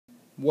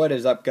What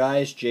is up,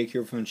 guys? Jake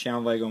here from the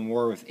channel Lego and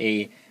War with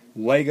a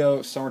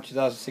Lego Summer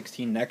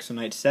 2016 Nexo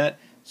Night set.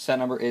 Set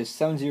number is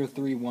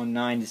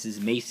 70319. This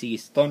is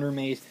Macy's Thunder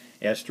Mace.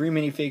 It has 3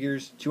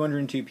 minifigures,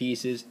 202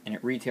 pieces, and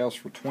it retails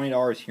for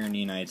 $20 here in the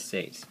United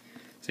States.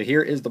 So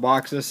here is the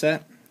box of the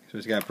set. So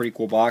it's got a pretty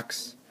cool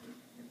box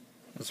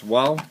as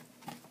well.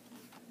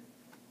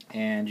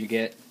 And you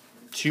get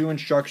 2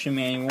 instruction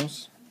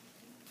manuals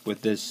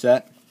with this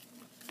set.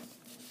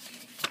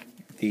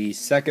 The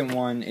second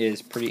one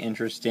is pretty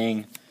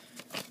interesting,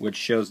 which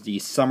shows the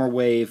Summer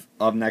Wave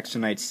of Nexo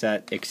Night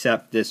set,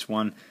 except this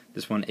one.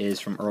 This one is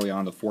from early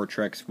on, the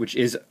Fortrix, which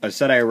is a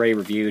set I already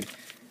reviewed.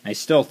 I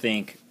still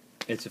think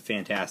it's a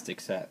fantastic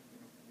set.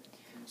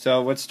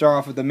 So let's start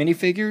off with the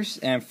minifigures,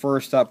 and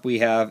first up we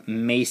have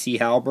Macy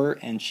Halbert,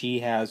 and she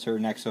has her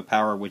Nexo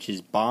power, which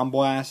is Bomb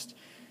Blast.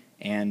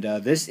 And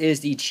this is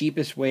the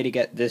cheapest way to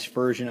get this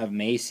version of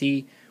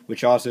Macy,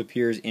 which also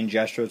appears in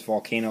Jestro's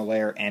Volcano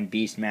Lair and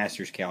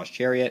Beastmaster's Chaos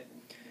Chariot.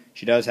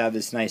 She does have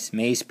this nice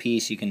Mace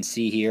piece you can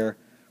see here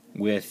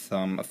with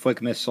a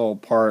Flick Missile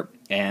part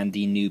and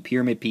the new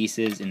Pyramid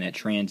pieces in that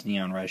trans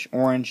neon reddish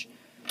orange.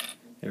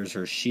 There's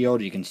her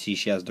shield. You can see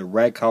she has the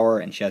red color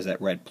and she has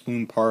that red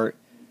plume part.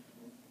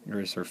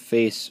 There's her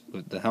face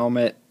with the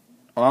helmet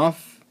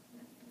off.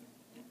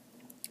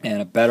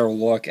 And a better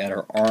look at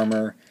her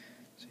armor.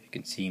 So you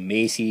can see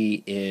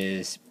Macy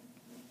is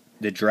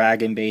the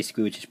dragon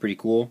basically, which is pretty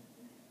cool.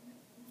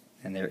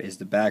 And there is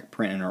the back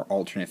print in her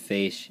alternate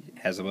face. She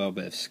has a little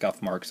bit of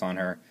scuff marks on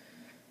her,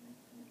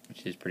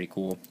 which is pretty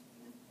cool.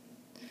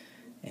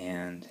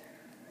 And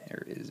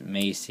there is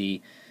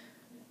Macy.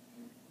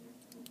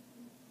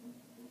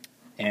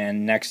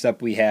 And next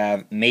up we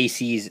have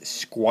Macy's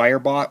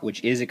Squirebot,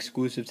 which is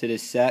exclusive to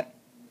this set.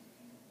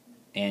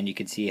 And you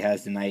can see it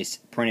has the nice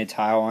printed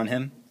tile on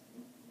him,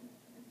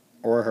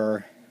 or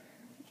her.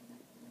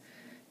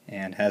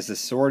 And has the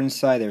sword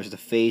inside. There's the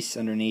face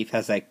underneath.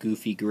 Has that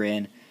goofy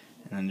grin.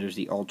 And then there's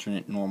the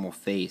alternate normal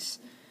face.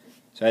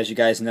 So as you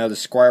guys know, the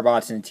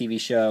Squirebots in the TV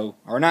show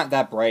are not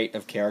that bright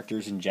of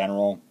characters in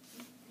general.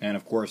 And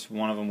of course,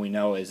 one of them we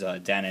know is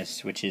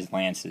Dennis, which is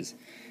Lance's.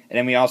 And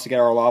then we also get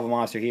our lava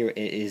monster here.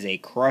 It is a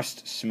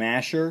Crust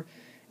Smasher.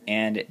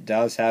 And it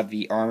does have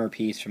the armor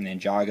piece from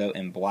Ninjago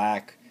in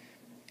black.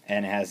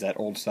 And it has that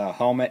old style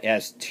helmet. It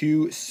has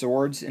 2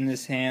 swords in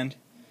this hand.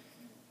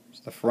 It's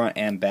the front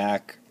and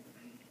back.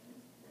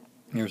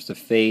 Here's the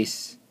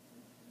face,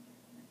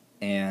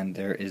 and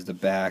there is the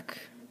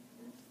back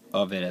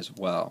of it as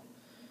well.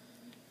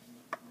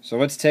 So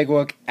let's take a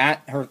look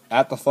at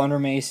the Thunder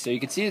Mace. So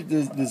you can see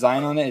the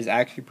design on it is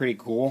actually pretty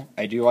cool.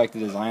 I do like the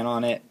design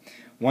on it.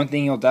 One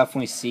thing you'll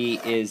definitely see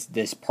is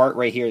this part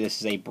right here. This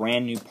is a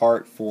brand new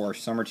part for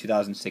summer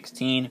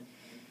 2016.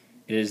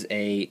 It is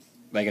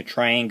like a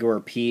triangular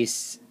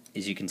piece.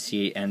 As you can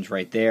see, it ends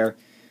right there.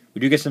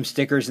 We do get some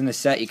stickers in the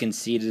set. You can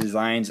see the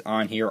designs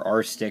on here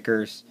are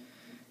stickers.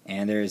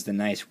 And there's the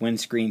nice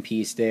windscreen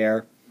piece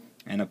there,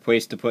 and a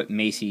place to put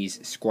Macy's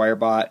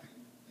Squirebot.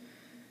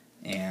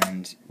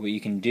 And what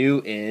you can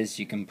do is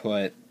we're going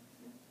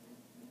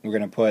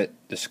to put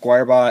the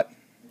Squirebot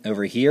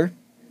over here.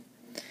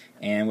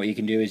 And what you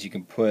can do is you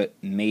can put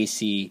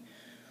Macy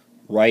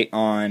right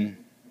on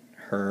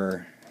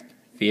her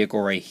vehicle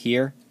right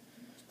here.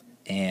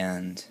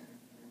 And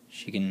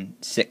she can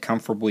sit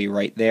comfortably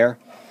right there.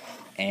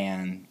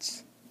 And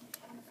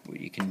what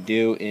you can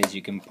do is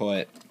you can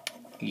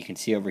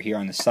see over here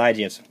on the side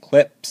you have some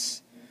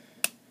clips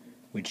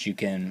which you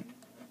can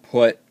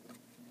put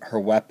her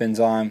weapons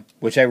on,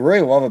 which I really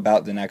love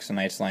about the Nexo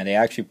Nights line. They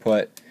actually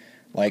put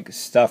like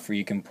stuff where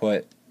you can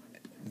put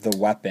the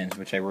weapons,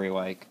 which I really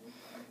like.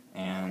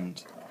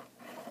 And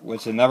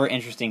what's another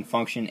interesting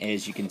function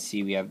is you can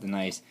see we have the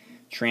nice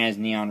trans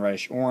neon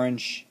reddish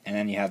orange, and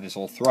then you have this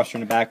little thruster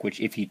in the back,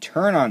 which if you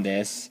turn on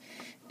this,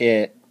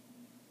 it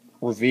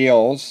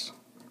reveals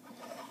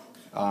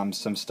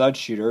some stud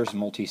shooters,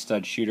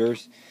 multi-stud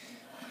shooters,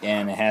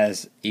 and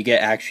you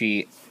get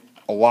actually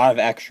a lot of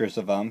extras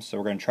of them, so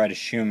we're going to try to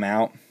shoot them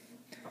out,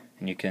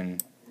 and you can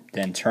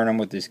then turn them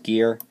with this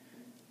gear,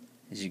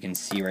 as you can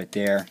see right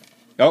there.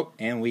 Oh,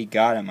 and we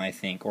got him, I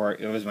think, or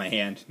it was my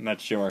hand, I'm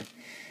not sure,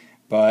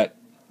 but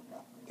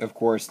of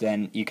course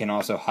then you can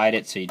also hide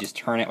it, so you just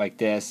turn it like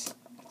this,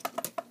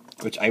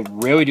 which I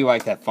really do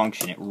like that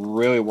function. It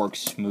really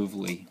works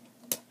smoothly.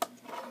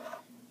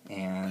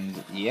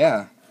 And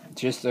yeah,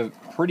 just a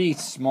pretty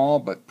small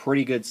but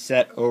pretty good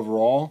set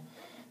overall.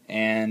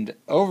 And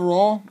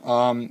overall,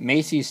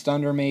 Macy's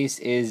Thunder Mace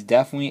is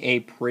definitely a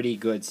pretty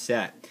good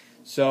set.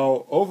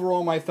 So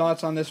overall, my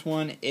thoughts on this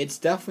one, it's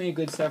definitely a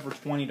good set for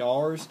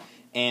 $20.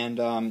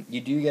 And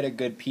you do get a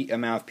good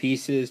amount of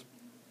pieces.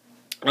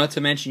 Not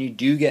to mention, you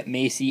do get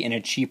Macy in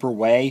a cheaper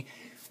way,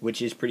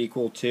 which is pretty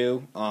cool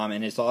too.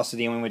 And it's also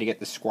the only way to get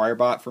the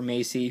Squirebot for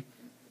Macy.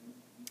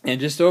 And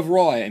just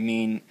overall, I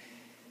mean,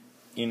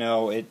 you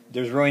know,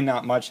 there's really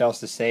not much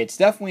else to say. It's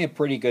definitely a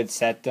pretty good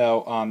set,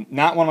 though.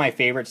 Not one of my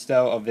favorites,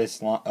 though, of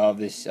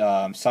this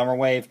Summer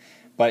Wave,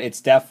 But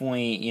it's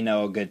definitely, you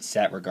know, a good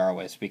set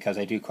regardless, because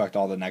I do collect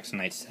all the Nexo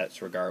Knight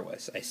sets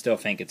regardless. I still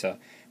think it's a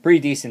pretty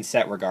decent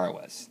set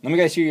regardless. Let me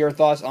guys hear your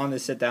thoughts on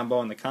this set down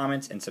below in the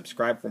comments, and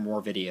subscribe for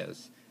more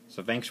videos.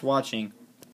 So thanks for watching.